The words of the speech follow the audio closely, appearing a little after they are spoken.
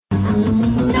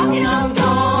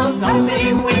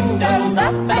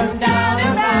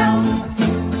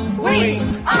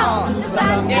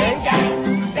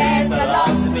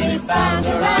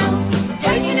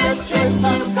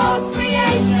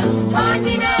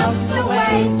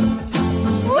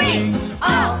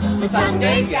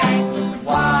Sunday gang.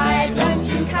 Why don't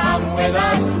you come with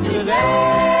us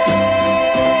today?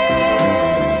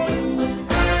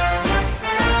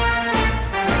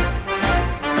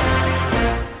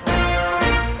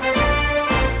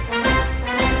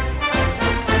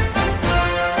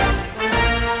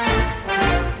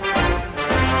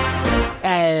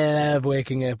 I love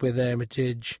waking up with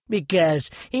Armitage because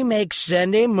he makes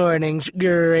Sunday mornings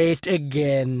great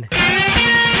again.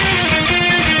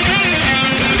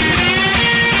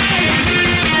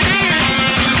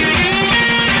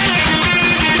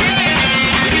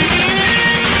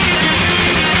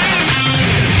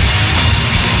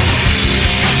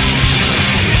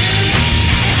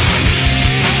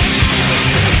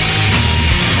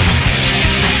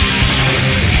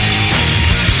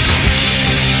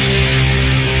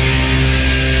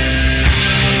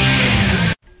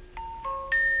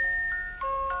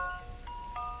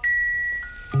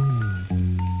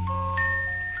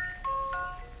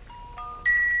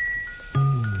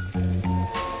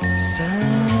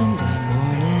 Sunday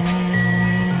morning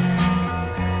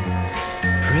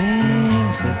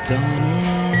brings the dawn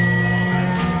in.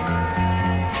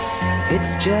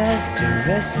 It's just a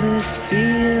restless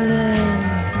feeling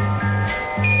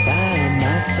by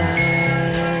my side.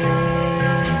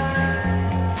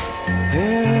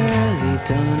 Early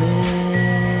dawning,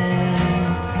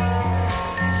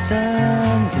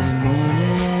 Sunday morning.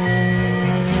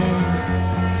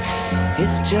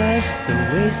 It's just the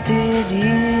wasted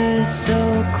years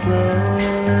so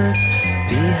close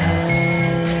behind.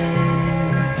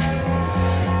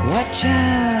 Watch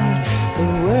out, the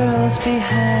world's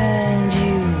behind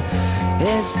you.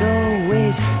 There's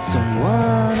always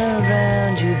someone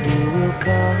around you who will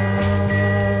call.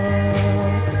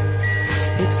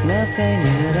 It's nothing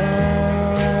at all.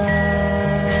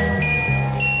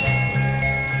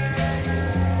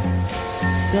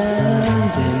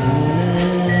 Sunday morning,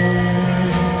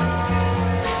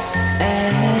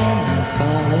 and I'm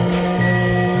falling.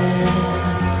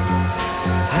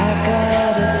 I've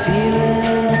got a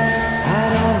feeling I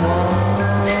don't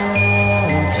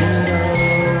want to know.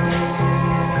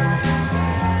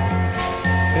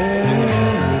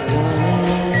 Early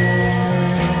dawning,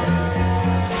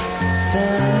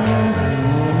 Sunday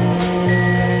morning.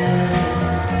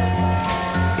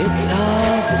 It's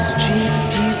all the streets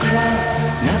you cross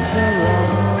not so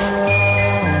long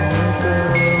ago.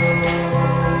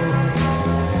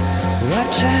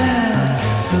 Watch out,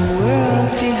 the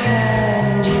world's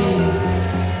behind you.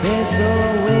 There's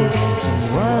always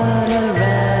someone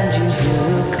around you who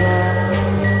will call.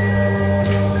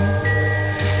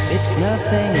 It's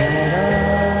nothing at all.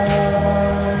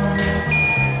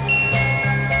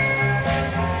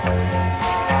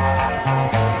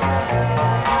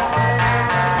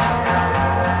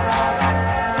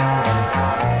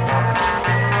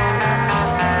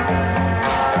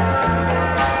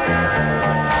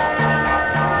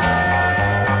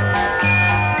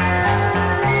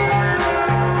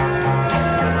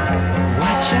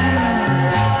 Watch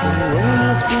out, the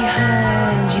world's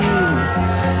behind you.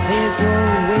 There's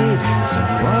always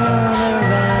someone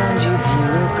around you who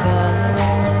will call.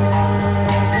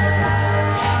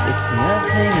 It's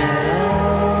nothing at all.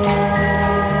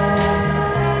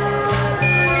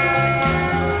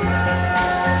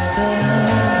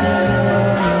 Sunday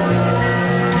morning,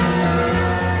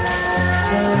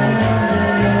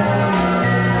 Sunday morning,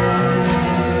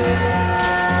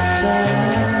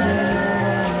 Sunday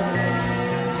morning.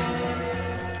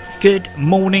 Good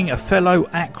morning, fellow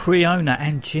Acreona,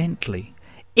 and gently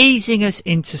easing us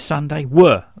into Sunday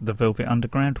were the Velvet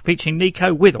Underground, featuring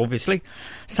Nico with, obviously,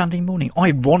 Sunday Morning.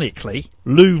 Ironically,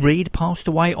 Lou Reed passed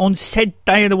away on said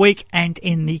day of the week and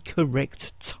in the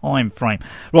correct time frame.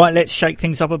 Right, let's shake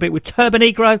things up a bit with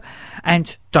Turbonegro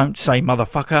and Don't Say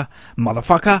Motherfucker,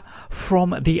 Motherfucker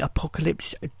from the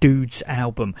Apocalypse Dudes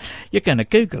album. You're going to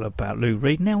Google about Lou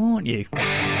Reed now, aren't you?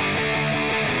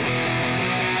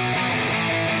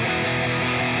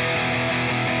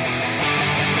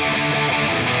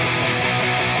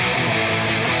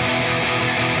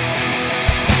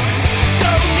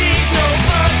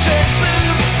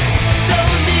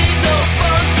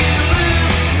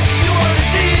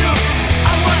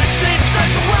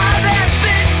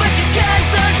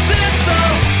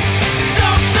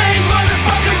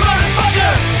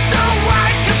 Don't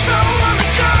like your soul on the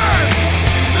curb.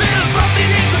 Little puppy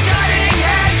needs a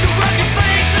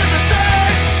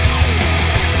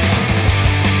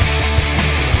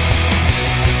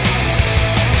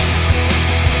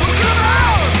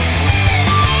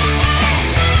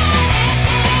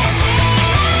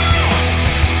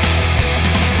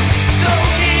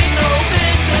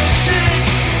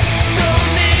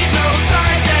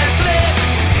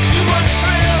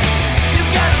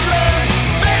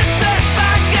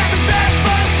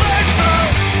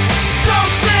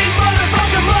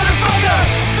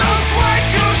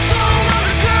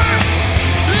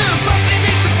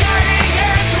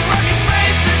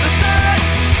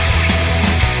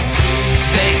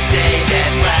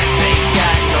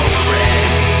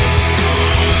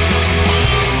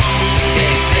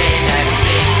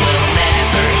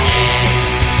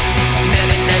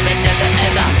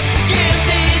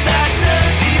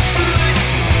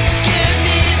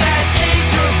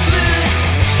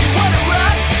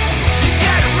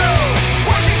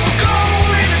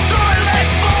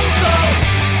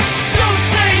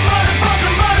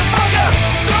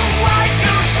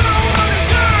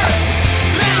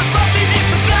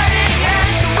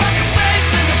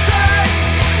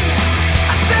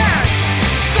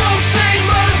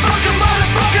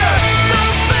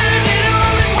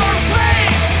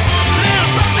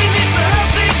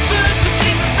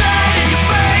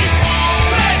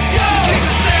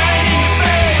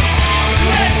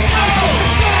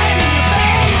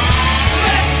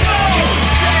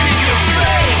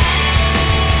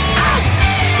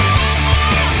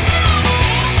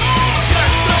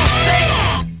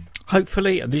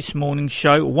Hopefully this morning's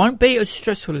show won't be as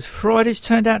stressful as Friday's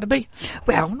turned out to be.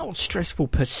 Well, not stressful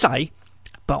per se,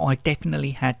 but I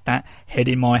definitely had that head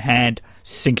in my hand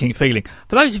sinking feeling.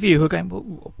 For those of you who are going,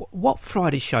 what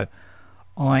Friday show?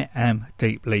 I am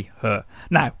deeply hurt.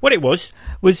 Now, what it was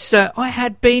I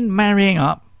had been marrying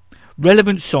up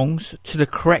relevant songs to the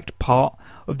correct part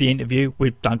of the interview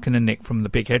with Duncan and Nick from the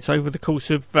Big Heads over the course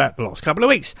of the last couple of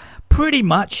weeks. Pretty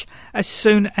much as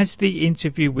soon as the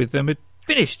interview with them had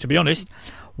finished, to be honest.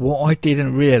 What I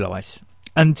didn't realise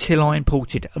until I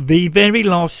imported the very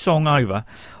last song over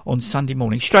on Sunday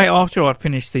morning, straight after I'd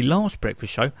finished the last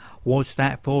breakfast show, was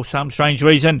that for some strange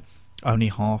reason only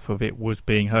half of it was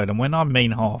being heard. And when I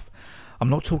mean half, I'm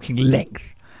not talking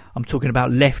length, I'm talking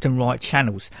about left and right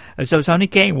channels, as I was only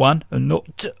getting one and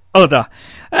not other.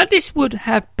 This would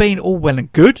have been all well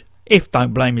and good if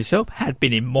Don't Blame Yourself had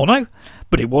been in mono,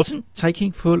 but it wasn't,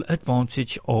 taking full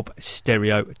advantage of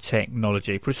stereo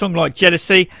technology. For a song like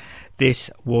Jealousy,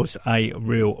 this was a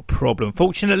real problem.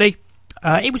 Fortunately,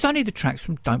 it was only the tracks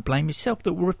from Don't Blame Yourself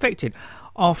that were affected.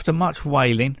 After much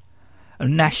wailing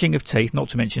and gnashing of teeth, not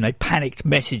to mention a panicked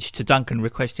message to Duncan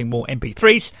requesting more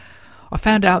MP3s, I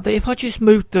found out that if I just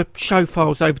moved the show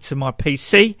files over to my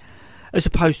PC as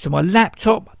opposed to my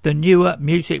laptop, the newer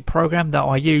music program that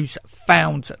I use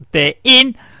found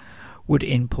therein would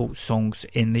import songs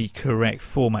in the correct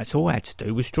format. So all I had to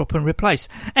do was drop and replace.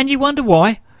 And you wonder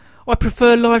why? I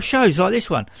prefer live shows like this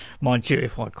one. Mind you,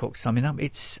 if I cock something up,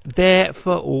 it's there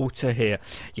for all to hear.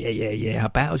 Yeah,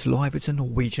 about as live as a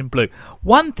Norwegian Blue.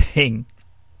 One of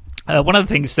the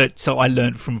things that I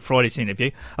learned from Friday's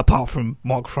interview, apart from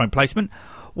microphone placement,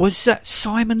 was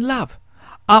Simon Love.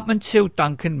 Up until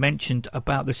Duncan mentioned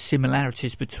about the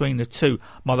similarities between the two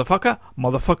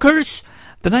Motherfuckers,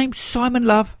 the name Simon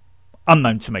Love,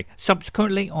 unknown to me.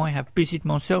 Subsequently, I have busied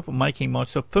myself on making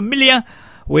myself familiar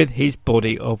with his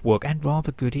body of work, and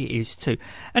rather good he is too.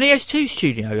 And he has 2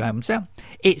 studio albums out.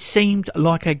 It seemed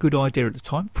like a good idea at the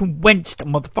time, from whence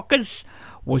Motherfuckers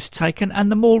was taken, and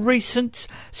the more recent,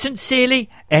 Sincerely,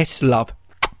 S Love,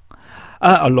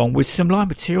 along with some live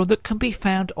material that can be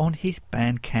found on his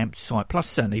Bandcamp site,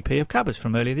 plus an EP of covers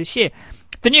from earlier this year.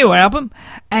 The new album,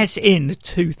 as in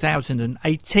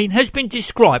 2018, has been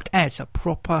described as a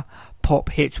proper pop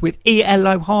hit with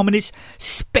ELO harmonies,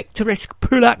 spectresque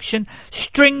production,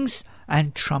 strings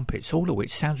and trumpets, all of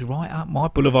which sounds right up my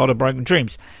Boulevard of Broken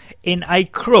Dreams. In a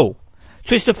cruel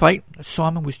twist of fate,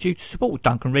 Simon was due to support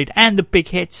Duncan Reid and the Big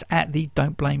Hits at the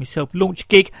Don't Blame Yourself launch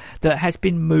gig that has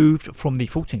been moved from the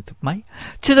 14th of May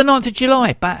to the 9th of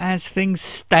July. But as things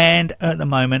stand at the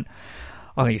moment,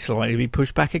 I think it's likely to be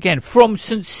pushed back again. From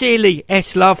Sincerely,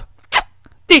 S Love,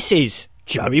 this is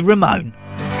Joey Ramone.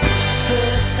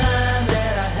 First time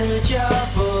that I heard your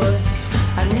voice,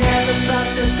 I never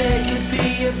thought that there could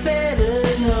be a better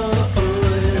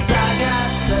noise. I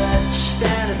got touched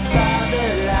and I saw the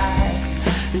light,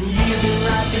 and you've been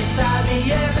right beside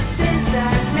me ever since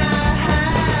that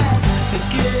night. The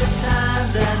good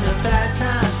times and the bad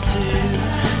times too,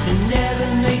 it never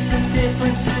makes a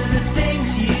difference to the things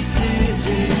you do.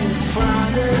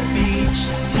 From the beach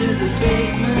to the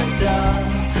basement door,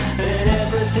 and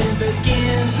everything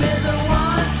begins with a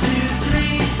 1, 2,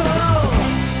 3, 4.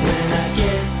 When I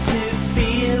get to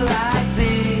feel like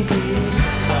this,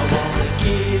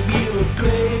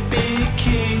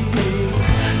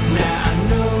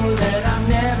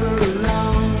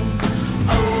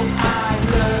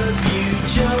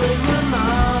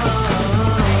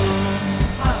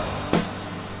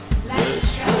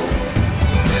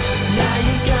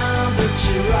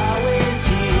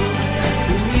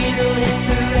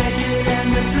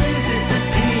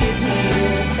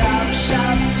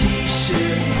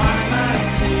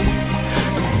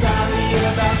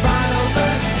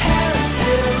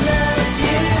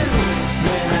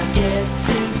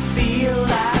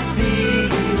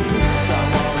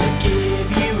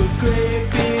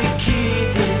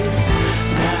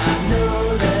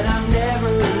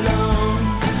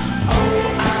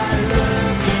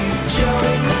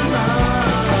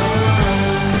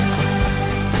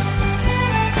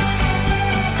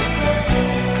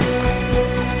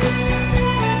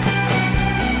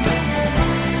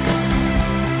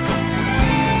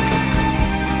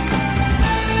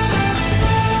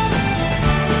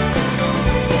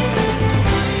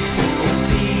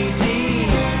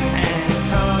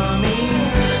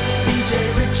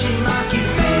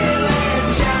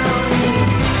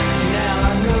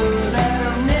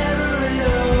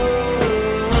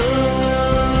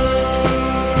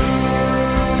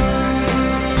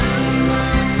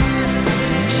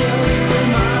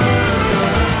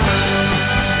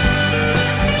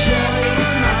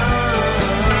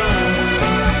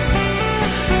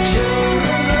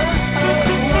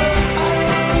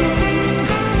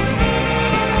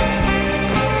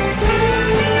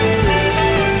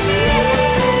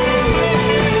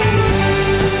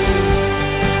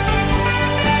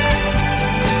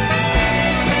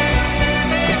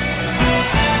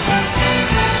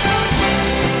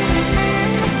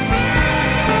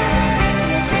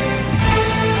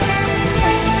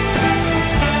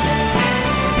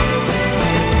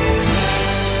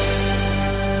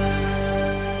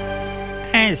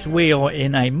 as we are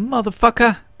in a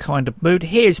motherfucker kind of mood,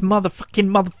 here's Motherfuckin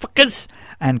Motherfuckers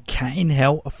and Cat in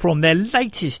Hell from their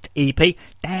latest EP,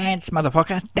 Dance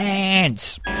Motherfucker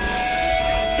Dance.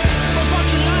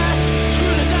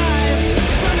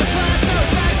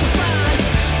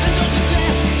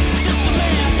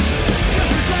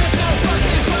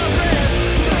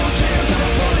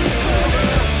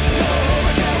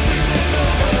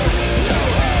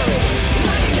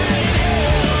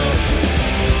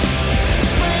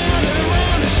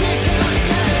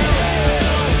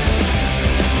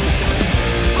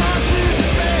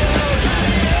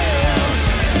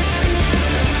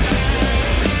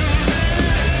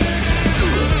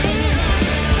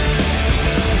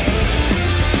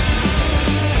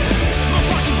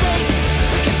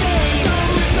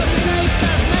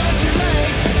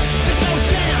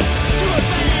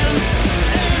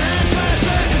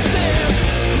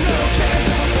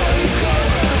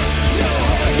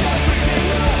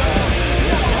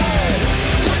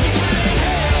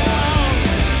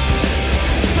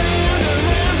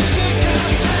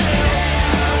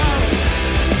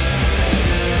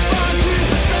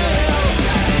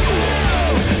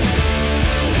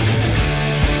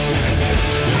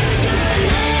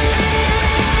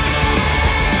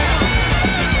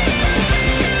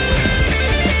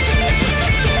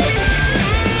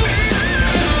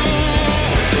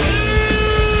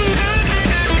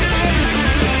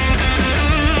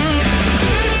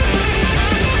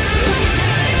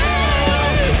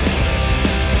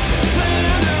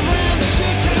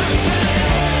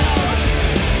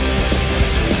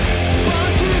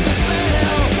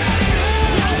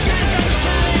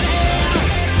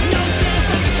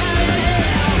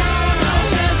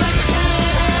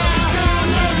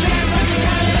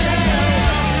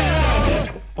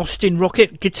 Austin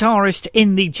Rocket, guitarist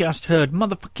in the just heard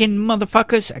Motherfuckin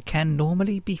Motherfuckers, can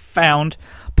normally be found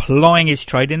plying his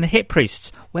trade in the Hit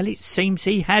Priests. Well, it seems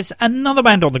he has another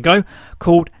band on the go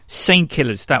called Scene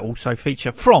Killers that also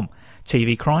feature from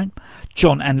TV Crime,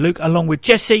 John and Luke, along with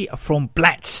Jesse from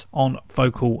Blatz on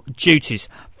vocal duties.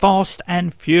 Fast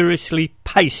and furiously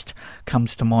paced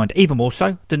comes to mind, even more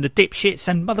so than the Dipshits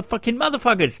and Motherfuckin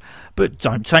Motherfuckers. But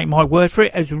don't take my word for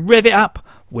it, as rev it up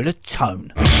with a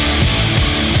tone.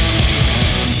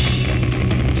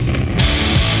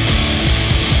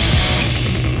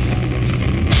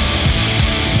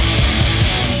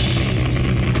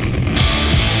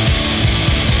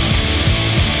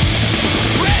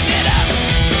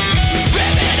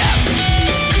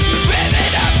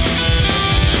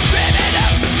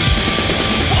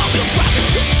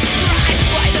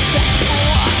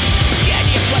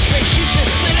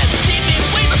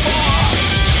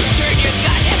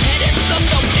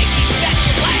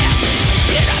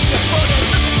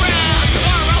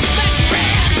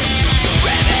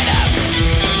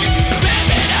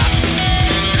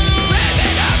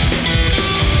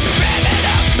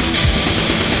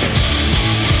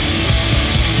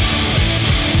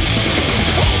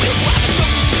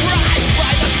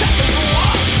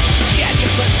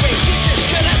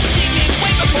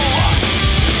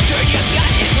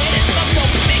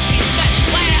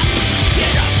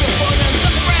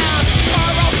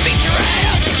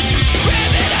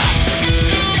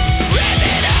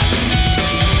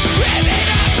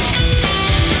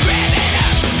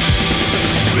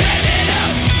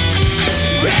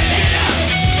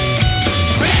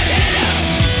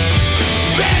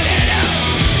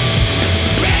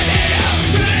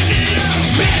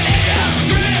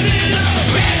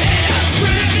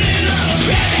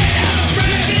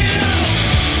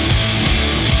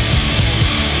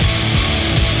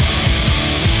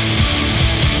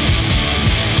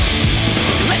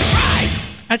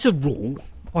 As a rule,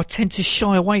 I tend to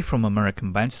shy away from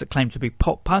American bands that claim to be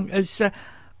pop punk, as a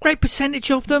great percentage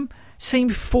of them seem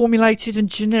formulated and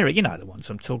generic. You know the ones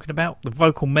I'm talking about. The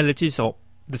vocal melodies are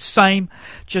the same,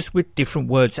 just with different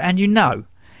words. And you know,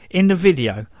 in the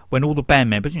video, when all the band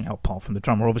members, you know, apart from the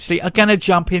drummer obviously, are going to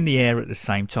jump in the air at the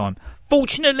same time.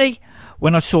 Fortunately,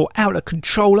 when I saw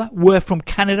Outtacontroller were from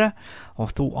Canada, I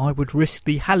thought I would risk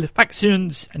the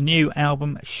Halifaxians' new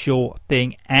album, Sure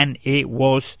Thing, and it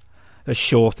was a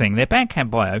sure thing. Their Bandcamp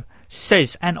bio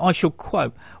says, and I shall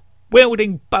quote,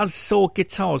 wielding buzzsaw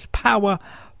guitars, power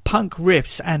punk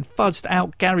riffs and fuzzed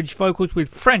out garage vocals with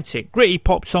frantic, gritty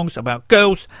pop songs about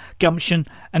girls, gumption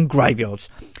and graveyards.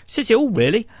 Says it all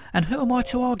really, and who am I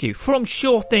to argue? From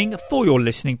Sure Thing, for your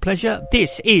listening pleasure,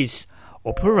 this is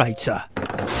Operator.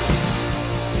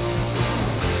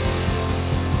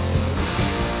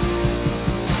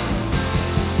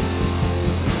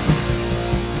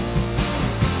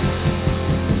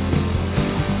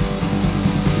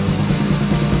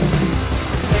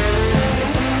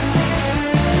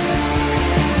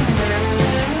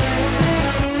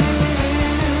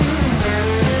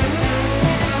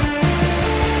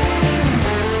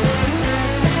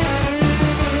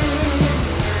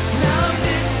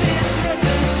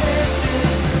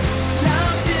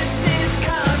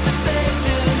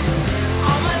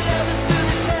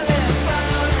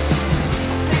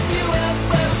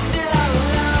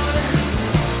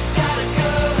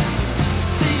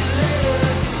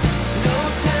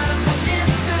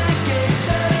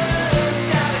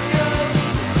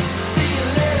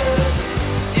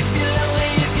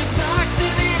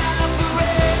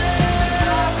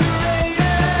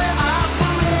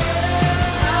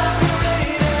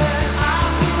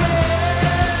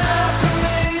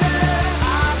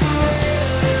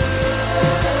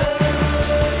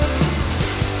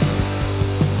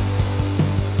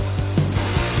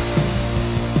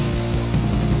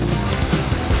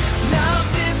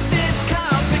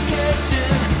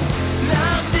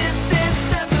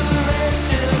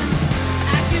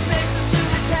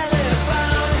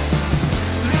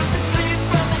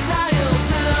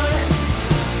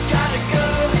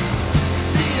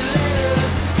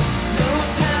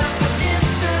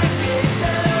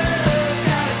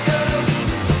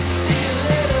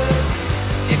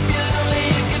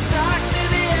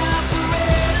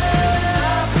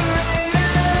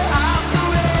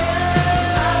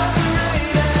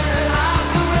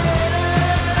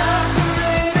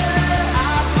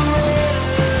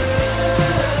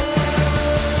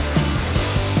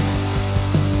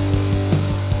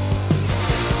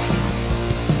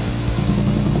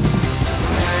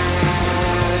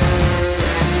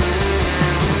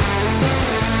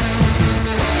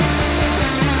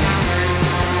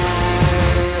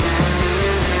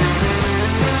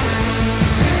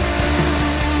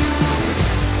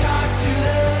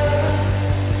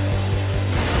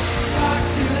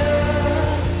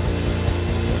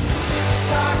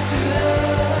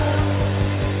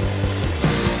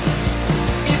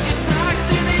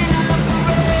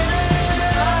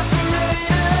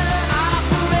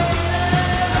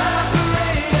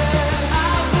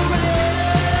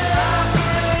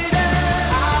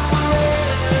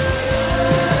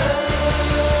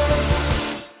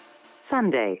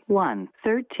 Sunday,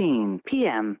 1:13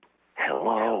 p.m.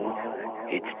 Hello,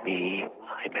 it's me.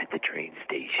 I'm at the train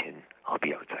station. I'll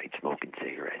be outside smoking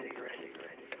cigarettes.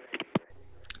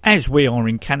 As we are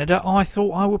in Canada, I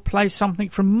thought I would play something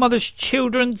from Mother's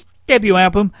Children's debut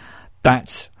album,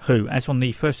 That's Who. As on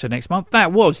the 1st of next month,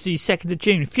 that was the 2nd of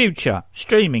June. Future,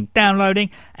 streaming, downloading,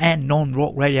 and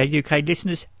non-rock radio UK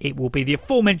listeners, it will be the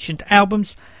aforementioned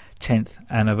album's 10th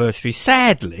anniversary.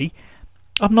 Sadly,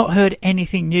 I've not heard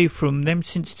anything new from them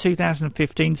since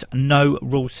 2015's No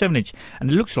Rule 7-inch,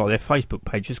 and it looks like their Facebook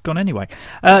page has gone anyway.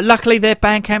 Luckily, their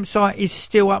Bandcamp site is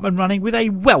still up and running with a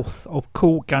wealth of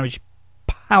cool garage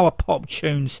power pop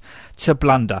tunes to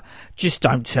blunder. Just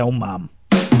don't tell Mum.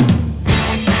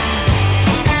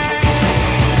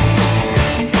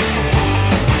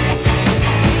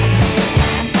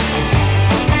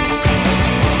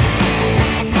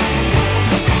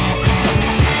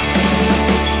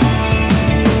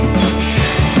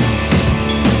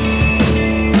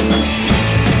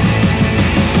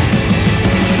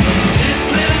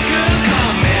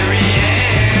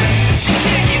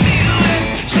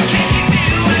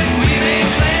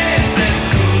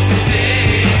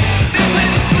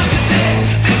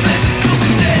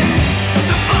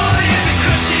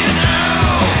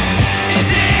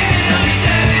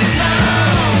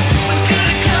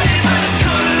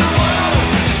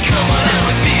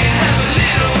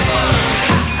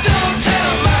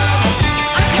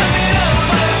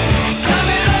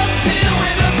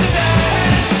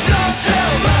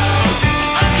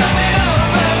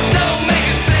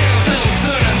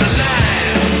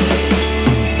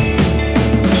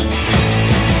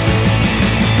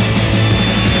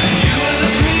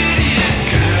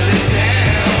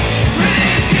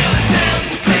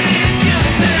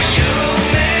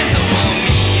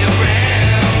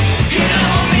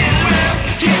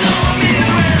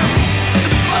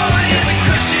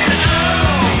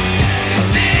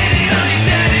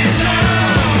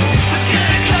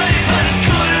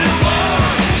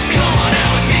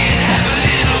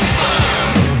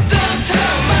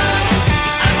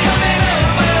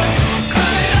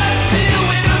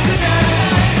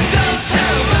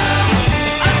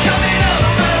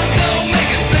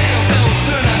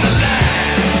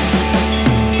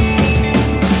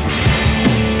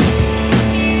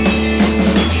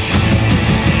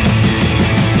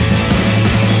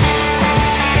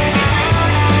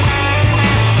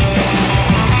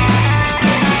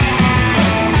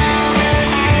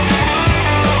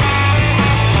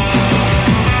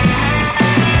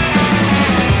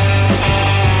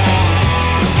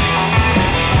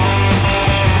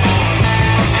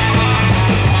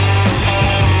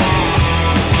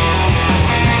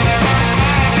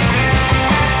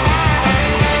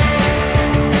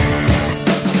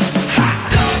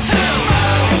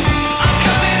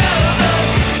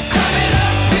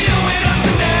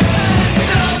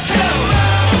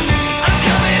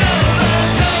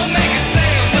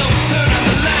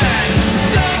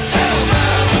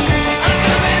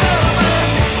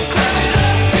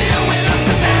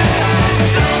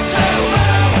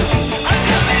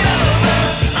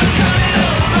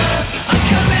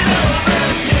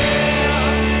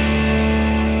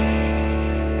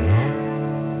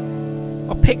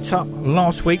 Up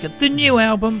last week the new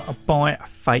album by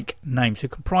Fake Names, who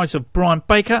comprise of Brian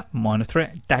Baker, Minor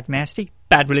Threat, Dag Nasty,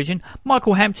 Bad Religion,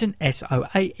 Michael Hampton,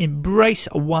 SOA, Embrace,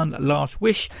 One Last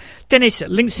Wish, Dennis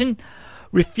Linkson,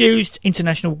 Refused,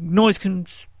 International Noise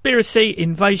Conspiracy,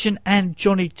 Invasion, and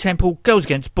Johnny Temple, Girls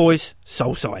Against Boys,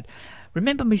 Soulside.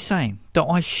 Remember me saying that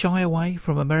I shy away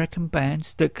from American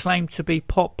bands that claim to be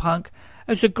pop punk,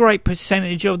 as a great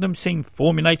percentage of them seem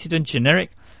formulated and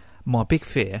generic? My big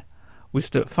fear was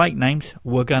that Fake Names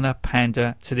were going to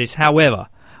pander to this. However,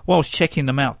 whilst checking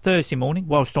them out Thursday morning,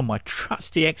 whilst on my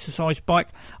trusty exercise bike,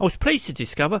 I was pleased to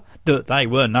discover that they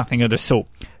were nothing of the sort.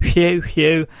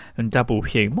 Hew, and double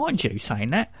hew. Mind you, saying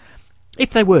that,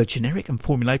 if they were generic and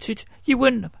formulated, you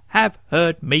wouldn't have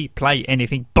heard me play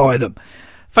anything by them.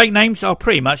 Fake Names are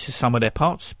pretty much the sum of their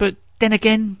parts, but then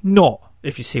again, not,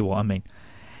 if you see what I mean.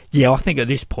 Yeah, I think at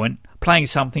this point, playing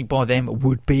something by them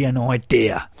would be an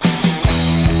idea.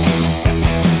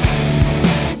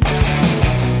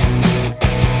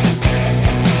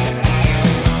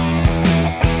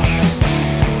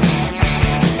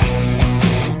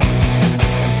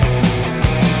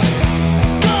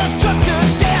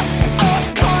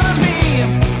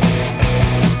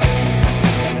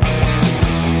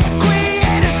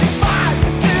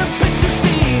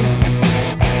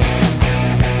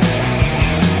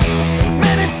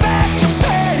 Manufacture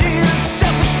petty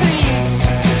selfish deeds.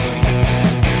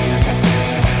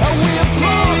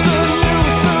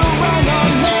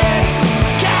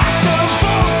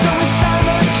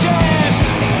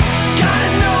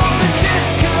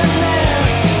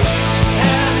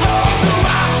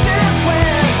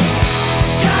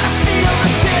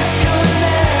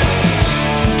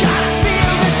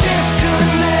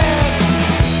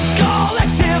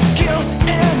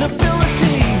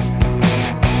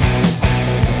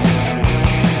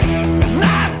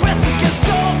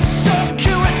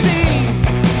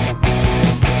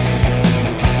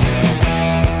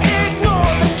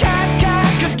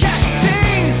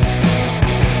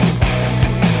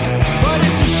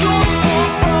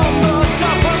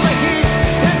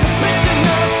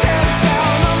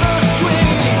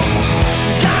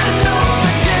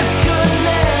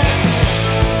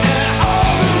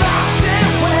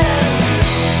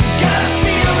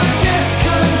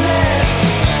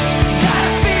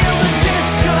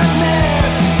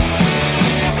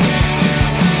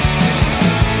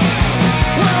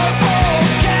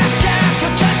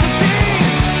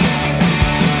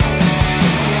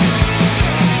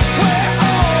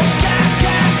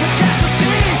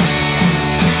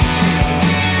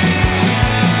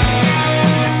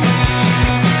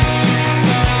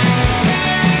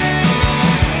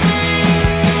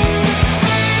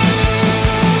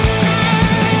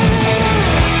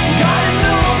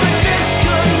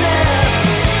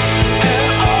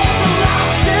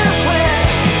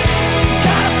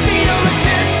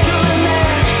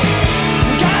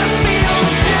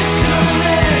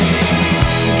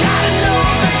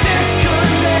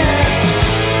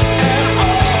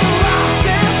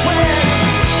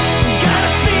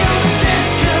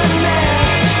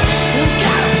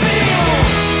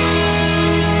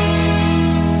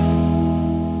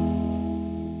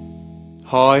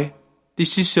 Hi,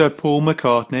 this is Sir Paul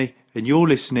McCartney, and you're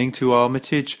listening to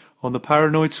Armitage on the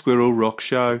Paranoid Squirrel Rock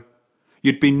Show.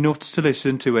 You'd be nuts to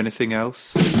listen to anything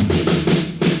else. I've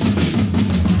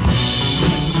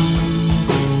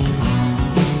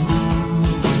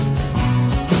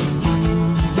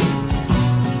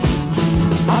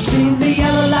seen the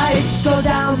yellow lights go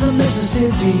down the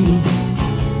Mississippi.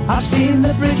 I've seen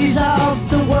the bridges of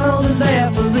the world and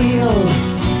they're for real.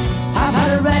 I've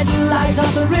had a red light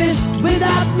on the wrist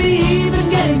without me even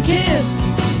getting kissed.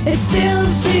 It still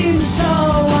seems so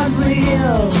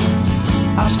unreal.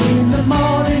 I've seen the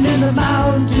morning in the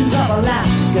mountains of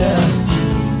Alaska.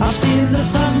 I've seen the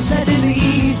sunset in the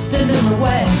east and in the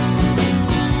west.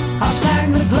 I've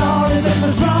sang the glory that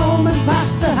was Rome and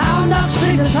passed the hound dog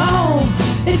singers home.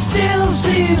 It still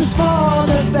seems for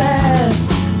the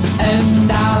best.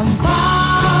 And I'm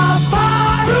far,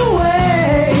 far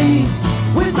away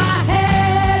with my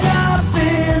head up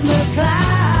in the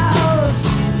clouds.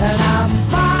 And I'm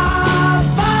far,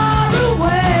 far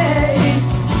away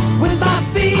with my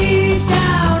feet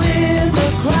down in the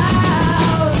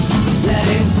crowds.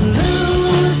 Letting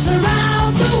loose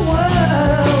around the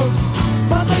world,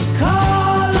 but the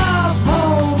call of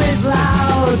home is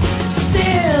loud,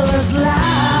 still as loud.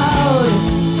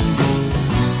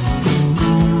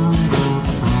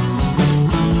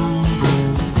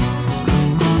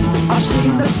 I've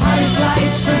seen the Paris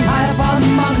lights from high upon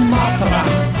Montmartre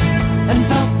and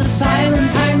felt the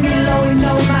silence hang below in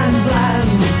no man's land.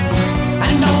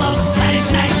 And all those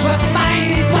Spanish nights were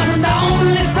fine, it wasn't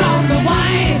only from the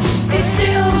wine, it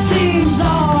still seems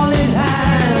all in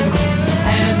hand.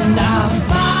 And I'm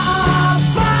far,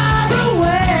 far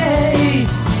away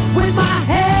with my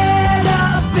head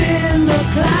up in the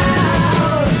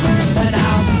clouds. And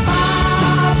I'm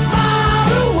far, far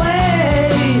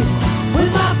away with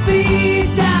my feet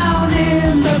down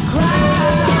in the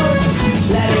crowds.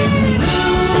 Letting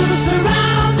loose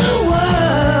around the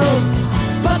world,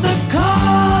 but the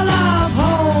call of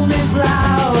home is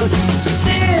loud,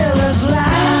 still as loud.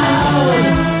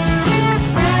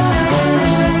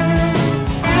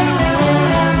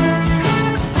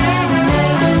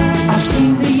 I've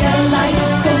seen the yellow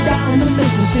lights go down the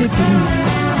Mississippi.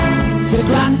 The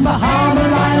Grand Bahama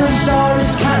Island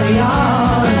stories carry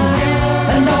on.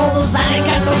 And all those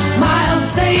alligator smiles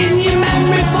stay in your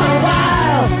memory for a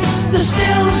while. There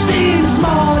still seems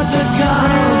more to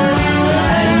come.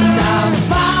 And I'm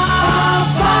far,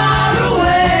 far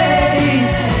away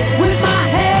with my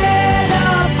head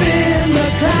up in the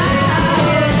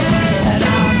clouds. And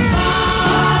I'm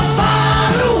far,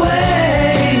 far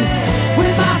away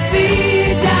with my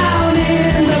feet down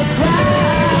in the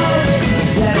crowds.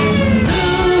 Letting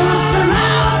loose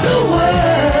around the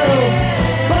world,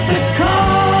 but the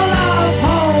call of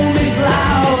home is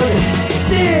loud,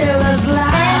 still as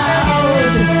loud.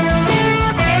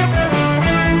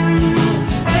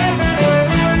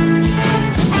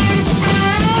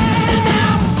 And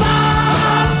I'm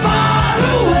far, far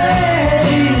away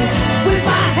with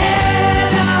my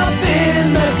head up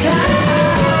in the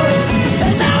clouds.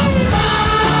 And I'm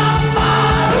far,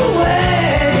 far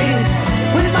away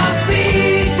with my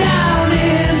feet down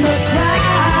in the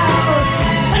crowds.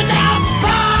 And I'm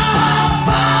far,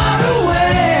 far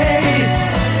away,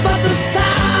 but the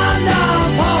sound of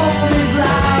home is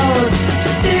loud,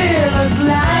 still as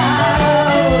loud.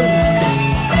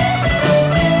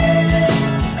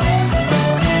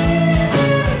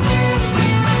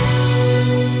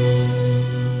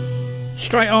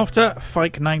 Straight after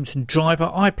Fake Names and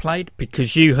Driver, I played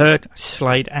Because You Heard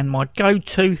Slade and my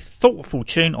go-to thoughtful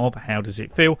tune of How Does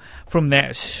It Feel from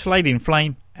their Slade in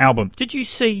Flame album. Did you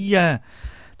see the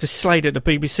Slade at the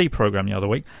BBC programme the other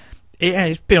week? It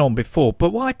has been on before,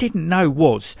 but what I didn't know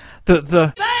was that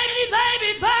the Baby,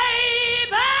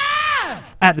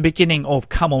 at the beginning of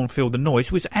Come On Feel the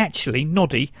Noise was actually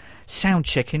Noddy sound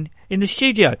checking in the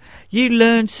studio. You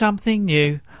learn something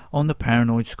new on the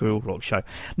Paranoid Squirrel Rock Show.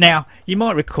 Now, you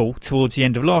might recall towards the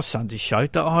end of last Sunday's show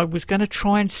that I was going to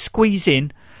try and squeeze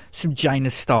in some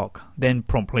Janus Stark, then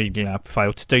promptly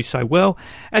failed to do so. Well,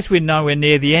 as we're nowhere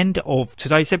near the end of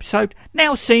today's episode,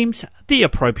 now seems the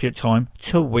appropriate time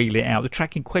to wheel it out. The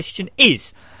track in question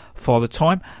is Father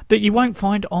Time, that you won't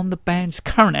find on the band's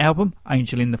current album,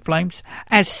 Angel in the Flames,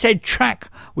 as said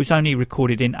track was only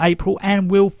recorded in April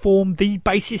and will form the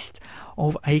basis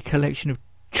of a collection of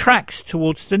tracks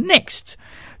towards the next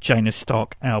Janus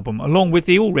Stark album, along with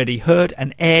the already heard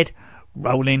and aired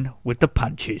Rolling with the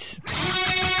Punches.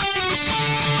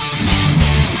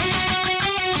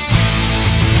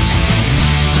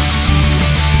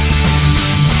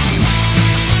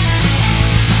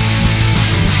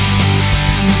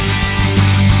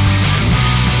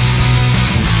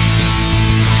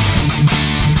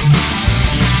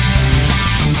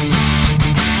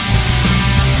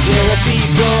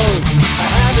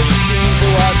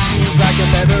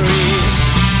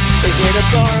 it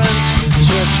abhorrent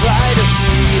to try to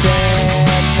see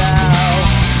them now.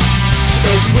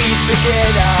 If we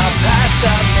forget our past,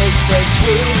 our mistakes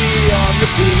will be on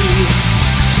repeat.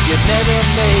 You never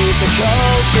made the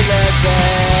call to let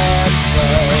them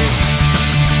know.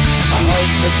 Our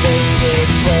hopes of faded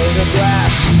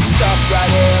photographs stop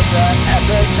right in the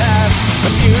epitaphs.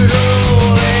 A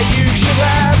funeral that you should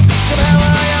have. Somehow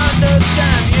I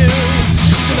understand you.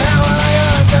 Somehow I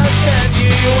understand you.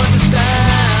 You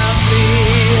understand me.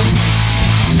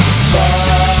 For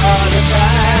the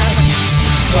time,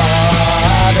 for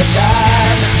the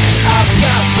time, I've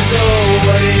got to know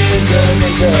what isn't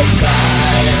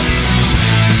mine.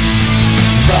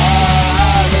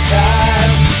 For the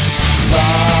time,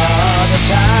 for the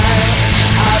time,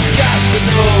 I've got to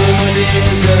know what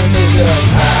isn't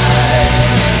mine.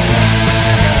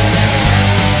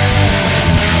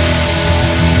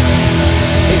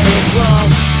 Is it wrong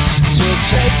to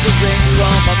take the ring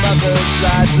from my mother's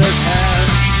lifeless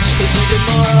hand? Is it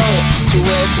immoral to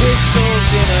wear pistols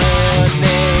in a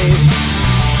nave?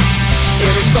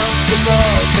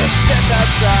 Irresponsible to step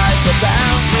outside the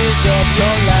boundaries of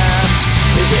your land?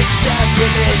 Is it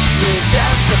sacrilege to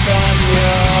dance upon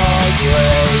your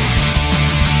grave?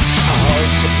 I hold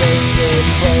some faded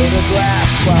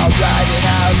photographs while writing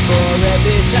out more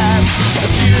epitaphs. A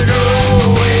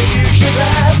funeral where you should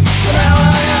laugh. Somehow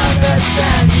I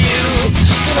understand you.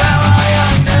 Somehow I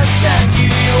understand you.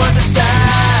 You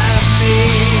understand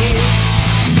me.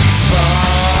 For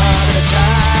the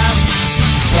time,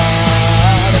 for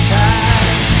the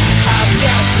time, I've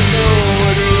got to know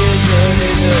what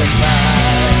isn't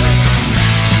mine.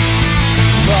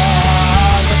 For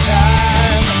the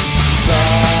time, for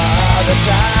the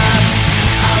time,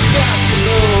 I've got to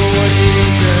know what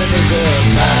isn't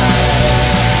mine.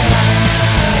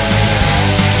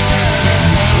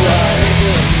 What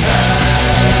isn't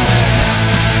mine?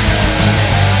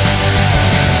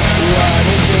 What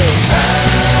isn't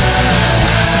mine?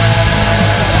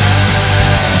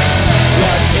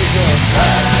 What isn't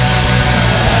mine?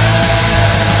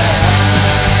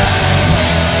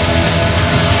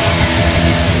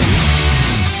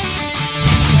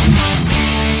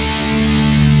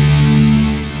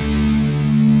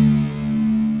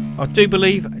 I do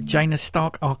believe Janus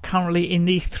Stark are currently in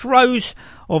the throes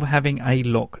of having a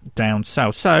lockdown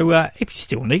sale. So if you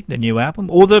still need the new album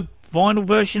or the vinyl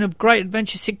version of Great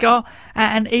Adventure Cigar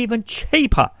at an even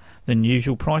cheaper than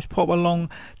usual price, pop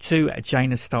along to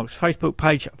Janus Stark's Facebook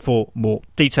page for more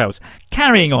details.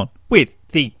 Carrying on with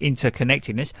the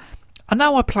interconnectedness, I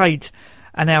know I played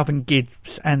an Alvin,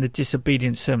 Gibbs and the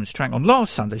Disobedient Servants track on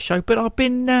last Sunday's show, but I've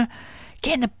been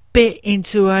getting a bit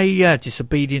into a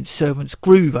Disobedient Servants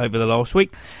groove over the last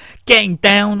week, getting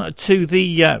down to the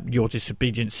Your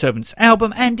Disobedient Servants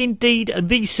album and indeed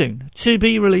the soon to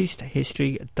be released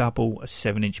History double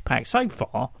 7-inch pack. So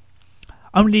far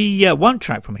only one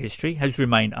track from History has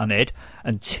remained unaired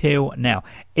until now,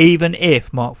 even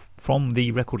if Mark from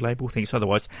the record label thinks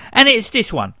otherwise, and it's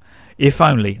this one, If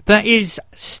Only, that is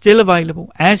still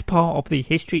available as part of the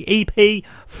History EP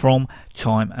from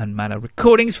Time and Manner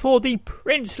Recordings for the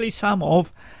princely sum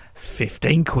of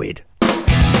 15 quid.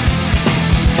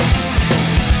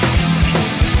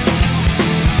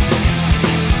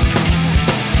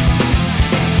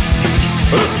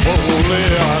 If only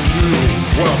I knew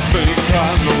what I think I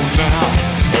know now.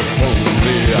 If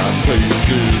only I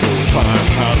tasted what time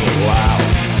had allowed.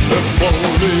 If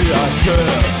only I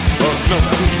cared enough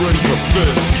to raise a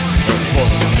fist. If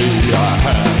only I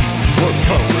had the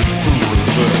courage to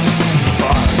resist.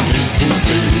 I need to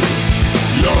be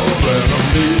your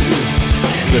enemy.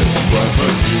 This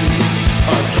remedy,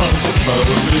 a constant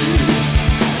melody.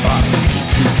 I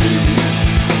need to be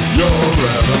your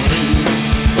enemy.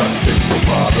 Nothing will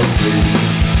bother me.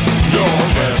 Your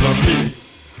enemy.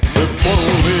 If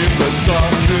only the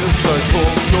darkness had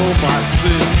closed all my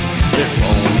sins. If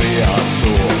only I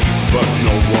saw, but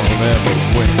no one ever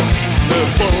wins.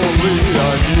 If only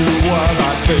I knew what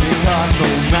I think I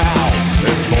know now.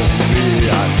 If only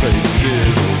I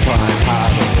tasted all time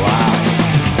had allowed.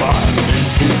 I need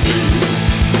to be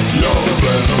your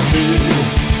enemy.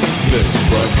 This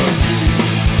remedy,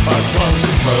 a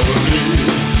constant melody.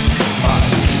 I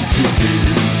need to be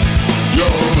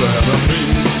your enemy.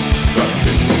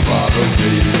 Nothing will bother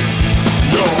me.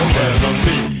 Your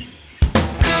enemy.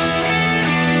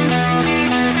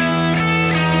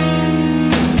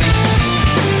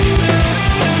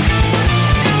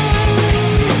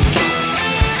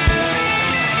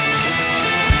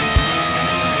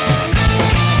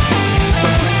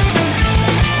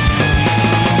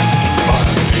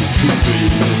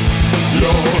 Your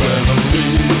enemy,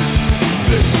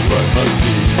 this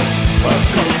remedy, a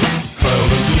constant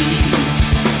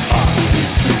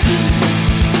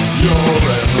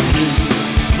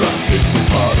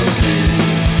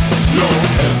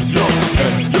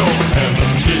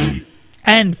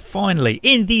And finally,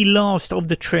 in the last of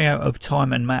the trio of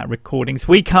Time and Matter recordings,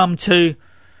 we come to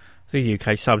the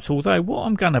UK subs, although what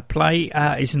I'm going to play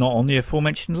is not on the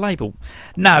aforementioned label.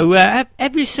 No,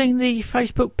 have you seen the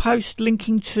Facebook post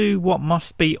linking to what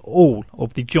must be all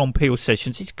of the John Peel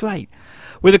sessions? It's great.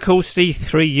 With, of course, the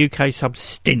 3 UK sub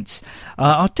stints.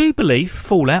 I do believe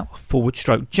Fallout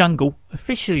 / Jungle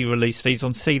officially released these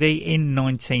on CD in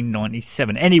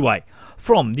 1997. Anyway,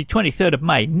 from the 23rd of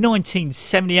May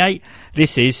 1978,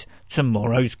 this is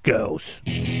Tomorrow's Girls.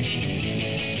 Whack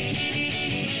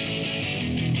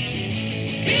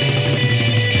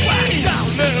down,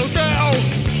 little girl.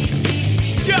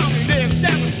 She only lives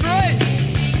down the street,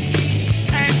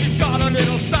 and she's got a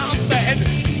little something.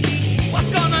 What's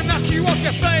gonna knock you off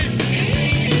your feet?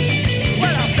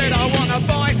 Well, I said I wanna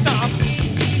buy some,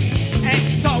 and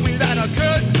she told me that I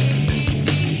could.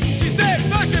 She said,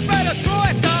 first you better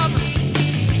try some,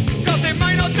 'cause it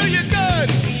may not do you good.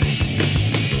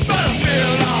 But I feel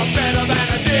a lot better than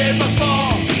I did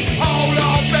before. Whole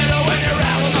lot better when you're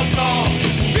out on the floor.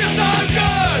 Feels so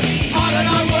good, I don't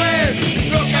know when.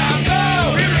 Look out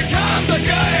now, here it comes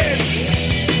again.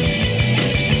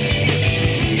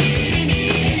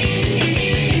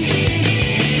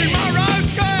 Tomorrow's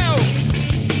girl,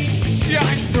 she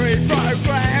ain't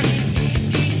pre-programmed,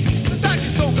 so don't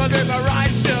you talk of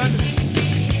liberation,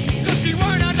 'cause she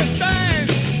won't understand.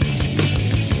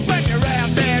 When you're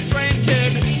out there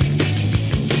drinking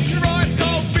your ice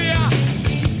cold beer,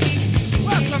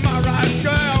 well, tomorrow's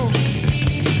girl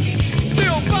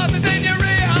still buzzing in your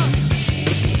ear.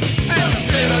 And I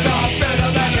feel a lot better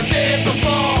than I did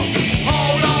before.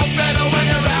 Whole lot better when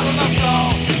you're out on the floor.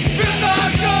 Feels so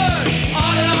good, I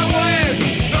don't know when.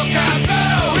 Look out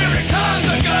now, here it comes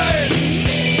again.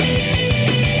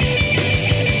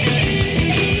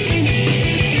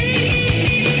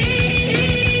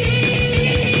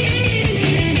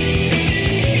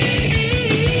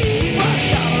 Well, I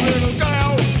got a little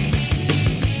girl,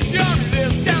 she only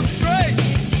lives down the street,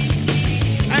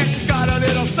 and she's got a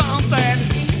little something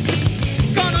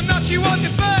gonna knock you on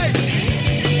your feet.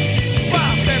 Well,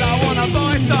 I said I wanna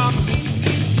buy some,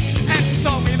 and she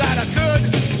told me that I could.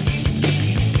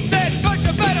 Said, but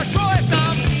you better try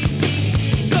some,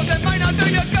 'cause it may not do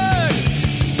you good.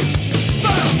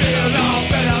 But I feel a lot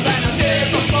better than I did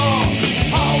before.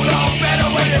 Whole lot better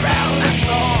when you're out on that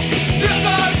floor. Feels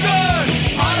so good,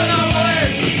 I don't know when.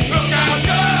 Look out,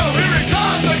 girl, here it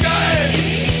comes again.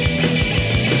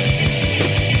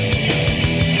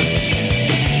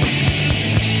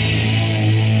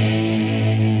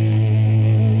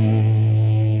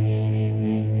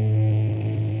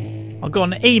 I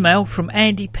got an email from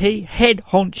Andy P, head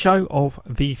honcho of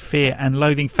the Fear and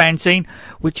Loathing fanzine,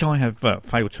 which I have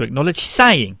failed to acknowledge,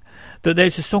 saying that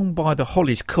there's a song by the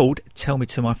Hollies called Tell Me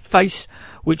to My Face,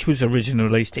 which was originally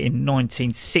released in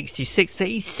 1966, that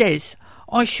he says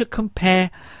I should compare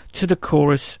to the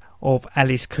chorus of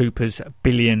Alice Cooper's $1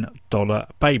 Billion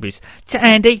Babies. To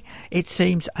Andy, it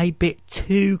seems a bit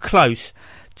too close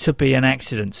to be an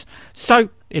accident.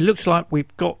 So it looks like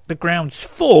we've got the grounds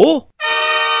for...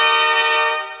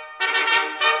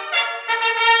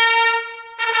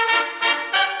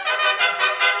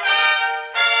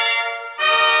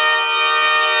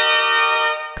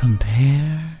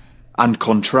 Compare and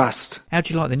contrast. How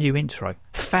do you like the new intro?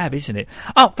 Fab, isn't it?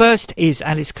 Up first is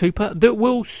Alice Cooper, that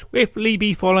will swiftly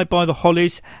be followed by the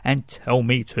Hollies and Tell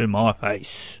Me to My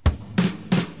Face.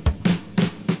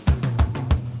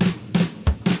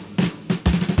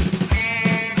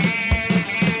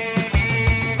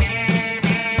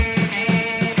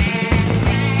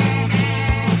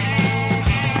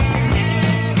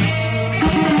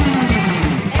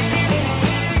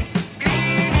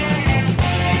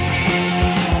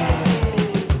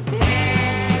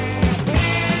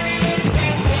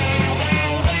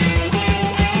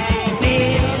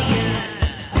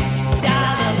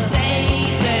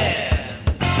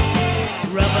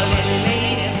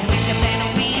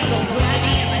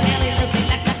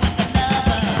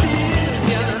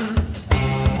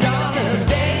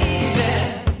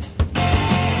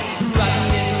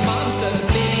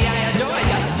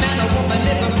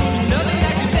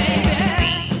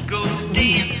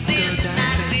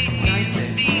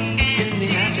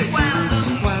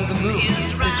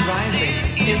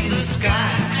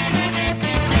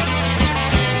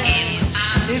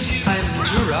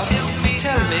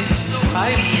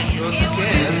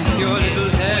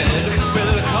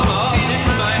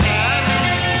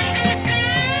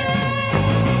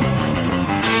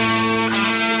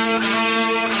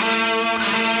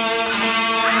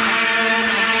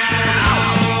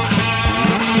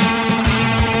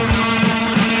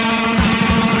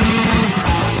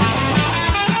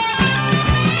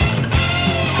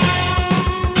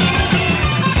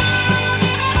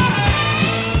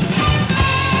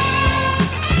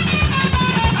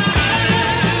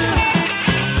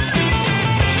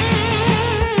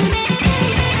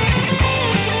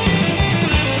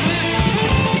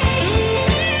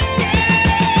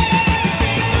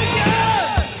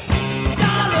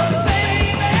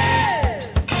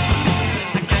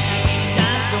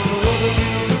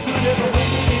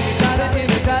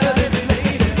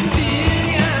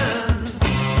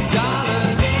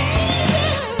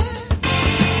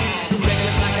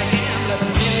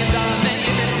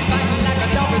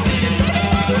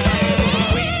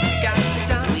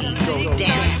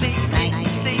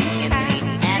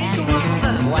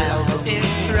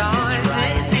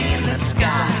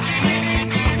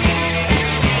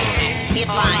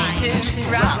 too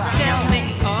rough. Tell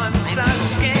me I'm so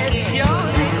scared. Your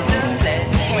little lead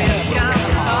will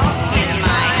come off in my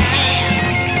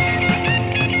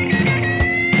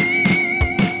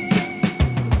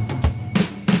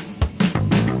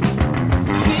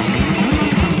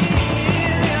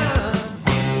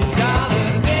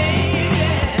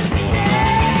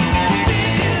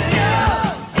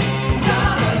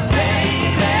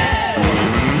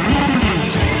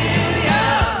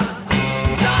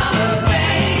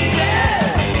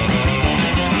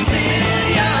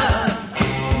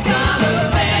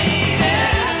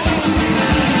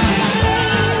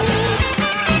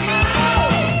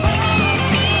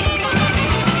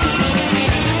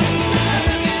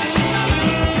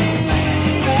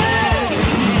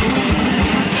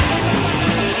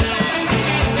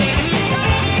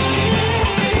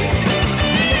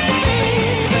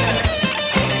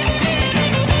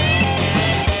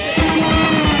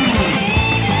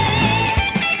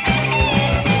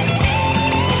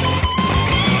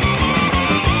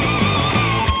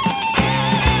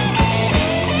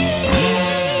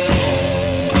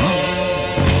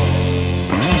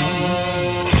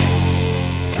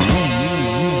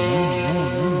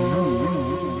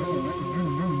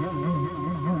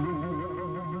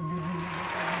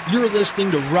You're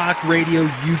listening to Rock Radio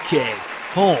UK,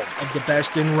 home of the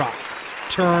best in rock.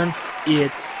 Turn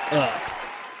it up.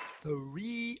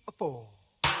 3 or 4.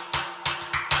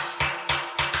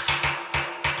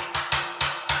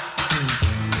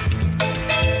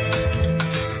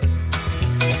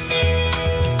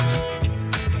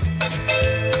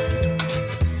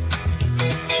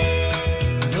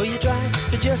 Though you try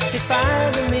to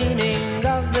justify the meaning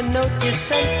of the note you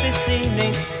sent this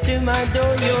evening to my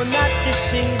door, you're not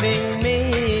deceiving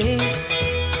me.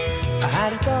 I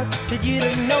had a thought that you'd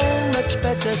have known much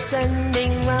better.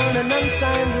 Sending round an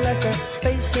unsigned letter,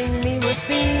 facing me would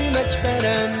be much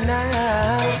better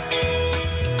now.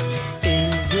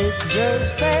 Is it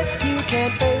just that you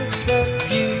can't face the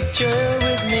future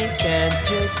with me? Can't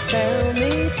you tell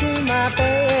me to my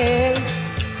face?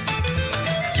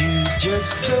 You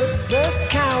just took the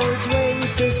coward's way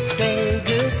to say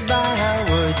goodbye. How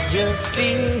would you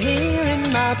feel here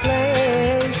in my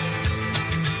place?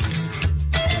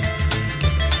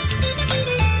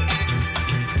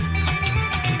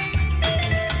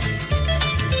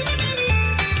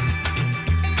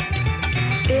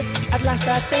 If at last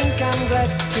I think I'm glad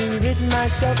to rid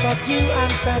myself of you, I'm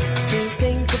sad to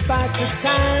think about the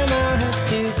time I'll have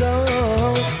to go.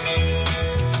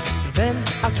 Then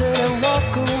I'll turn and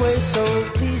walk away, so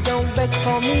please don't beg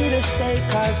for me to stay,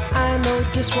 'cause I know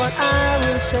just what I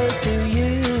will say to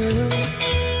you.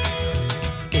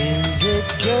 Is it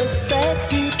just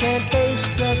that you can't face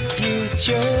the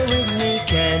future with me?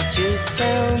 Can't you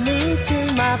tell me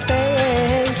to my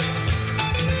face?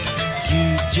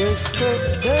 You just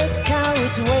took the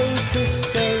coward's way to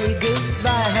say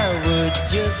goodbye. How would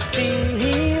you feel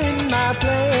here in my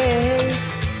place?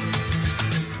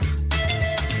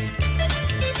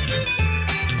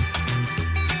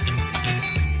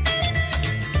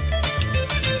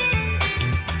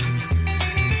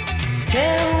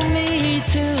 Tell me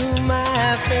to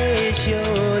my face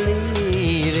you're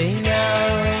leaving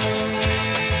now.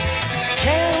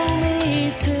 Tell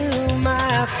me to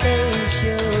my face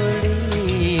you're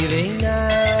leaving now.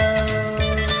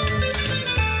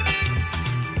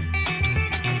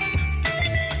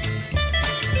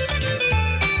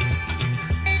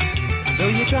 Though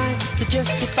you try to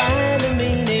justify the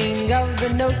meaning of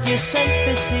the note you sent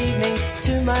this evening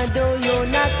to my door, you're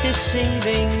not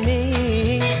deceiving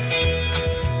me.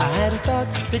 I had a thought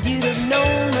that you'd have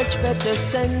known much better.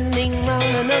 Sending round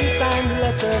an unsigned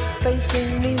letter,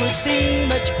 facing me would be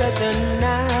much better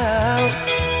now.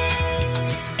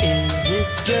 Is it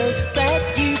just that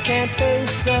you can't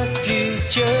face the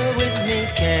future with me?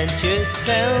 Can't you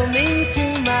tell me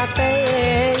to my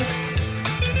face?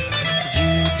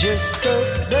 You just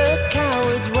took the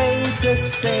coward's way to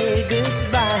say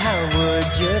goodbye. How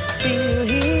would you feel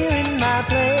here in my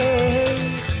place?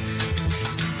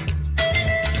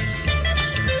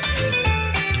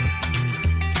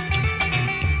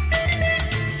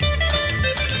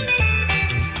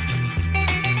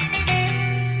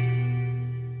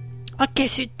 I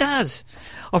guess it does.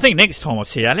 I think next time I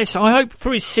see Alice, I hope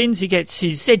for his sins he gets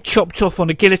his head chopped off on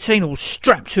a guillotine or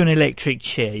strapped to an electric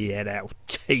chair. Yeah, that'll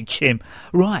teach him.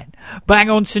 Right, back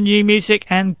on to new music,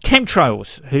 and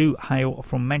Chemtrails, who hail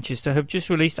from Manchester, have just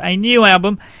released a new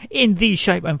album in the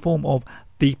shape and form of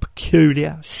The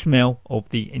Peculiar Smell of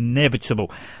the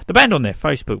Inevitable. The band on their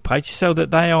Facebook page say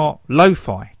that they are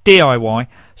lo-fi, DIY,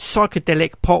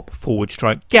 psychedelic pop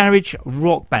 / garage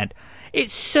rock band.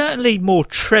 It's certainly more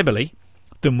trebly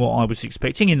than what I was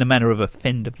expecting, in the manner of a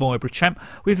Fender Vibratramp,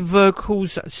 with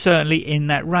vocals certainly in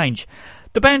that range.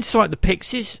 The band cite the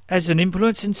Pixies as an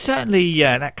influence, and certainly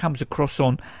that comes across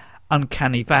on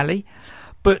Uncanny Valley.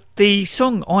 But the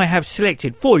song I have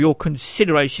selected for your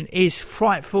consideration is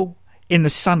Frightful in the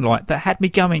Sunlight, that had me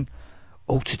going,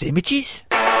 Altered Images?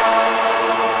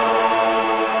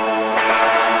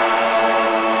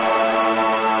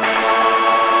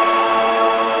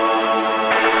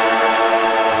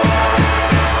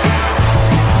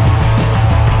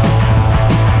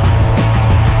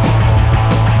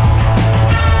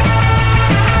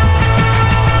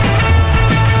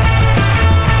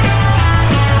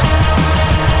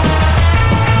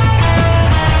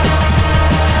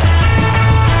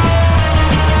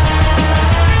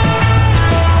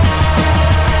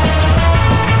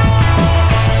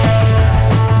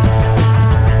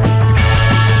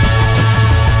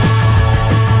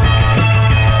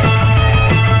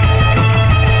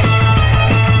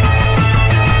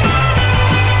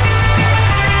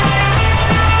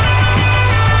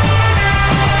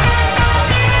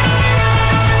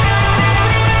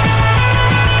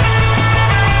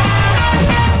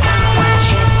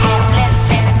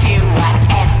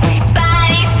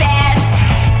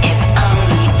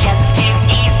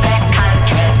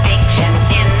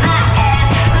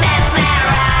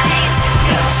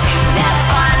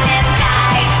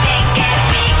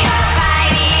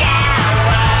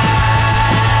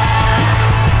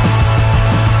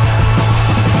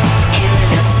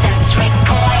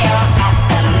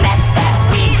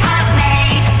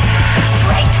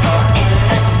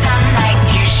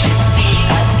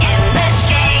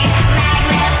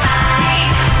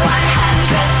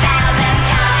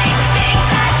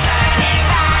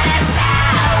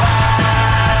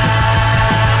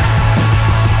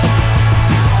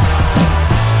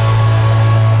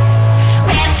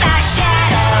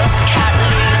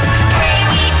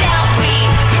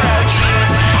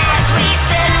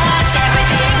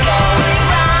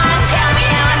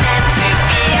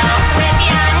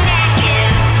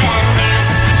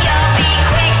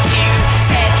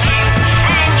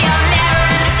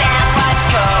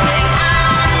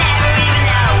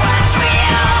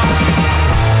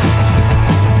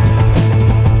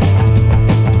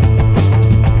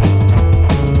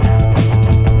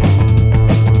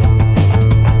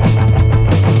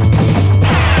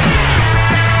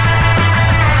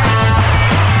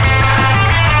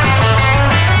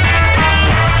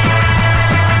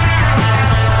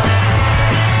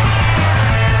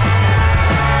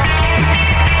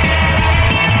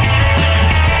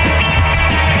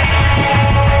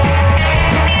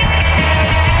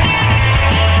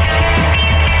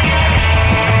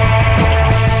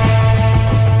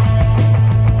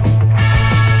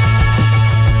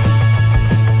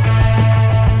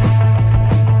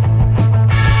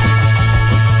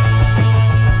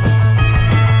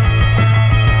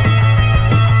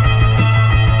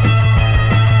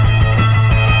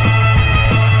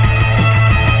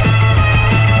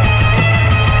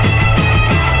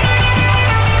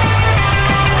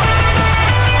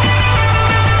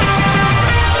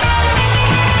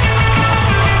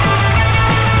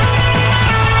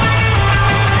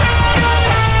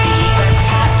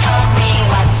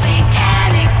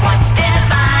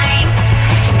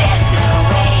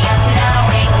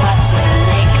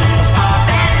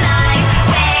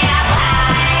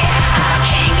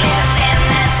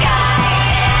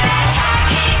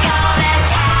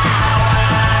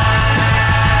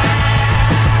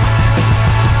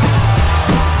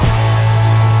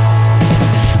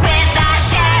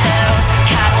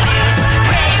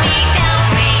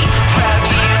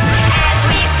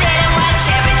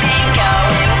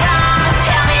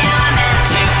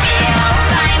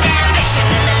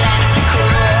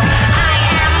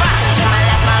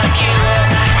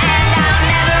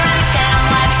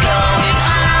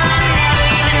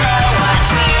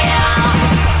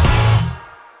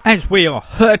 As we are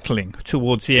hurtling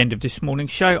towards the end of this morning's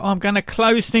show, I'm going to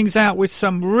close things out with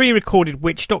some re-recorded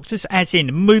WitchDoktors, as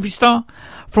in Movie Star,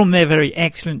 from their very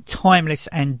excellent Timeless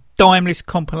and Dimeless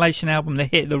compilation album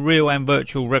that hit the real and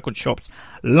virtual record shops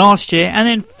last year. And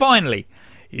then finally,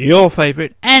 your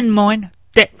favourite and mine,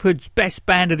 Deptford's Best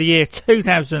Band of the Year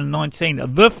 2019,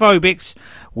 the Phobics,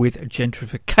 with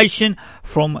Gentrification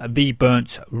from the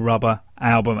Burnt Rubber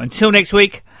album. Until next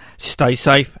week, stay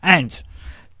safe and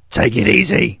take it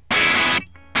easy.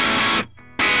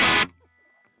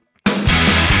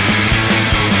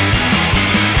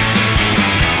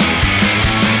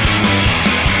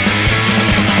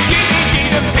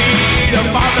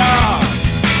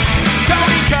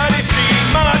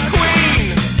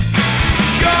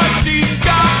 Janus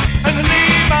Stark and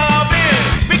Lee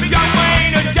Marvin.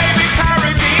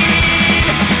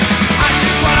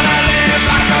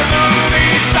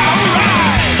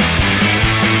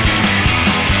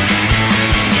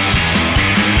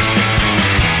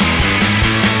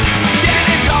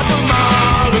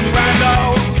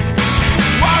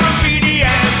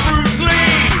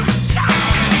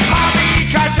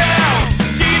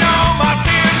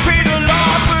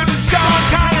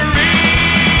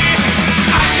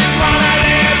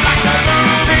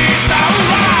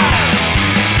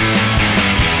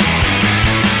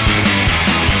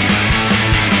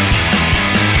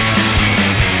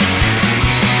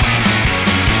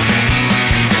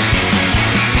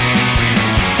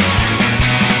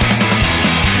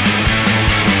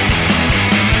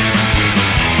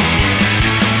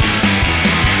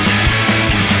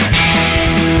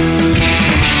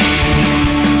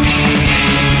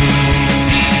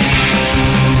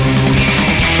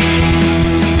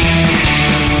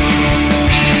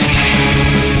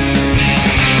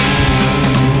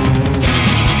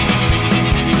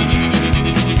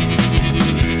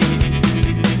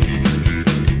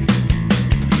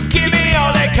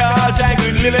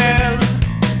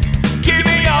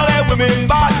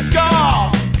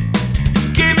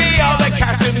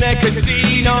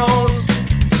 casinos.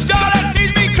 Starlight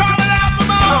sees me crawling out for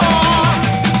more.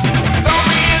 Throw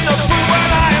me in the pool when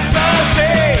I am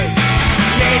thirsty.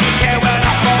 Lady care when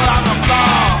I fall on the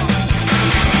floor.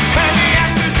 And the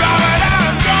axe is draw when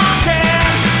I'm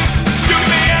drunken. Shoot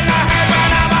me in the head when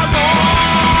I'm a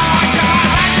boy.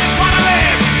 'Cause I just wanna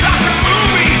live like a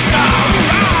movie star.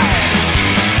 Right.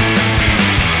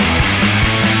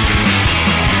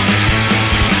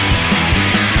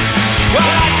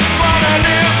 Well, I just wanna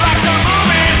live like a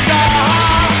movie star.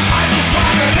 I just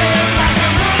wanna live like a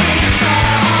movie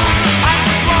star. I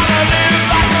just wanna live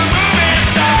like a movie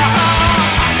star.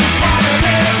 I just wanna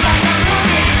live like a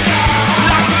movie star.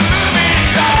 Like a movie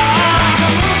star. Like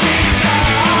a movie star.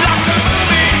 Like a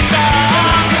movie star.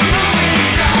 Like a movie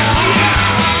star.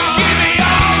 Give me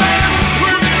all them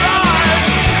pretty lies.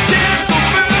 Tinsel,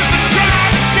 booze, and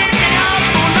drugs. Keep me up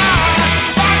all night.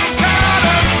 Fight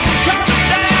colors coming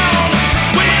down.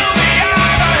 Wheel me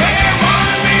out of here.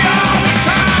 Run me out of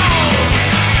town.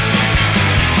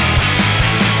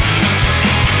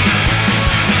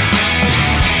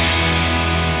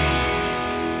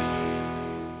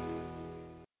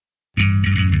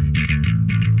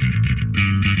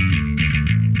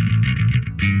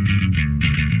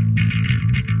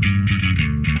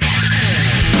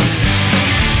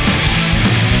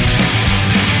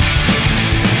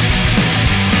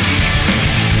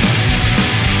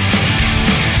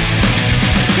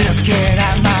 Looking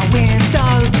out my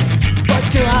window, what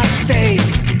do I see?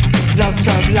 Lots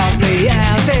of lovely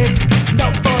houses,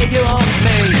 not for you or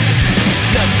me.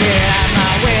 Looking out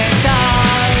my window,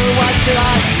 what do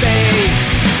I see?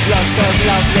 Lots of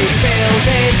lovely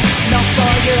buildings, not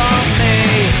for you or me.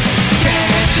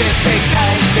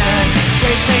 Gentrification,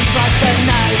 sweeping across the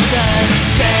nation.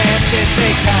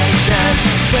 Gentrification,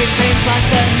 sweeping across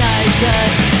the nation.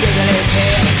 You can live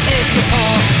here if you're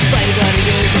poor, but you gotta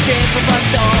use a different front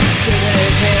door. You can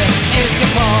live here if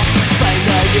you're poor, but you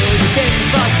gotta use a different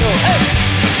front door. Hey!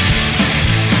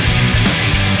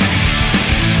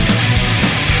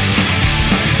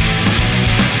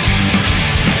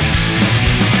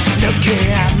 Looking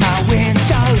out my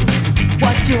window,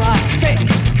 what do I see?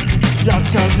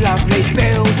 Lots of lovely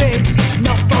buildings,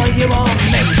 not for you or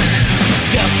me.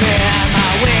 Looking out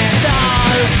my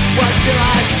window, what do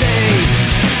I see?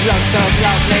 Lots of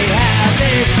lovely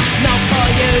houses, not for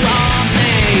you or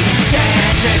me.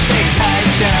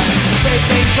 Gentrification,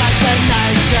 sweeping across the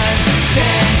nation.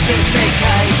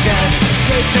 Gentrification,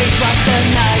 sweeping across the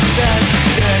nation.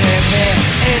 You can live here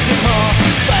if you're poor,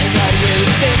 but you gotta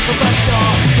use different front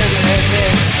door. You can live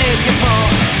here if you're poor,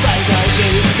 but you gotta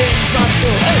use different front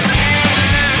door. Hey!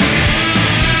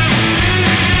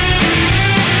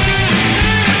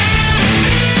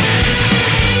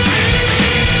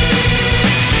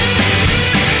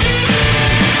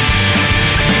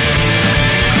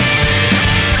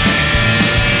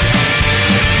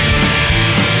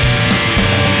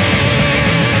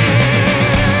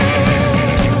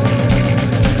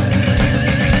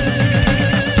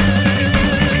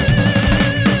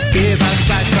 Give us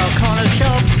back our corner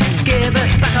shops, give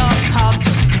us back our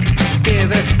pubs,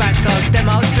 give us back our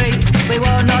demo street, we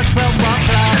want our 12-bar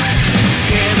club.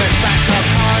 Give us back our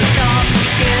corner shops,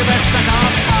 give us back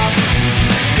our pubs,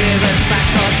 give us back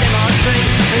our demo street,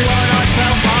 we want our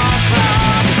 12-bar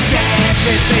club.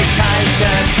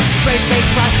 Gentrification, sweeping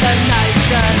across the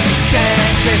nation.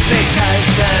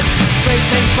 Gentrification,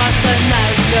 sweeping across the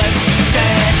nation.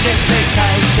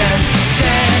 Gentrification,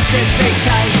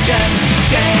 gentrification,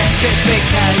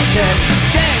 gentrification,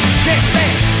 gentrification.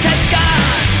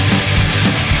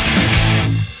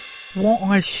 What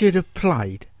I should have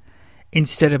played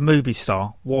instead of Movie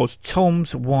Star was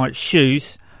Tom's White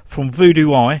Shoes from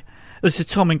Voodoo Eye, as the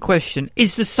Tom in question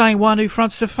is the same one who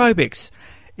fronts the Phobics.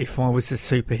 If I was a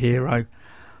superhero,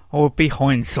 I would be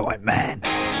Hindsight Man.